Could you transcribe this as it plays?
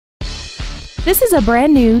This is a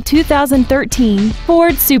brand new 2013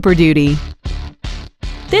 Ford Super Duty.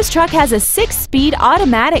 This truck has a 6-speed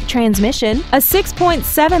automatic transmission, a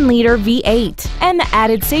 6.7-liter V8, and the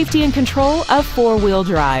added safety and control of 4-wheel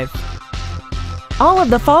drive. All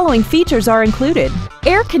of the following features are included: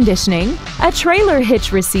 air conditioning, a trailer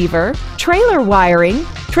hitch receiver, trailer wiring,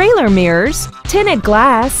 trailer mirrors, tinted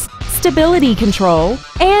glass, stability control,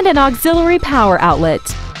 and an auxiliary power outlet.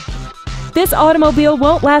 This automobile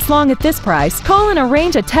won't last long at this price. Call and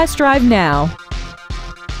arrange a test drive now.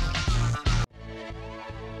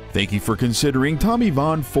 Thank you for considering Tommie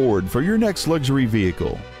Vaughn Ford for your next luxury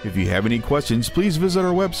vehicle. If you have any questions, please visit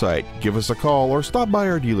our website, give us a call, or stop by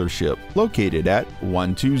our dealership located at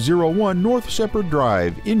 1201 North Shepherd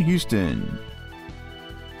Drive in Houston.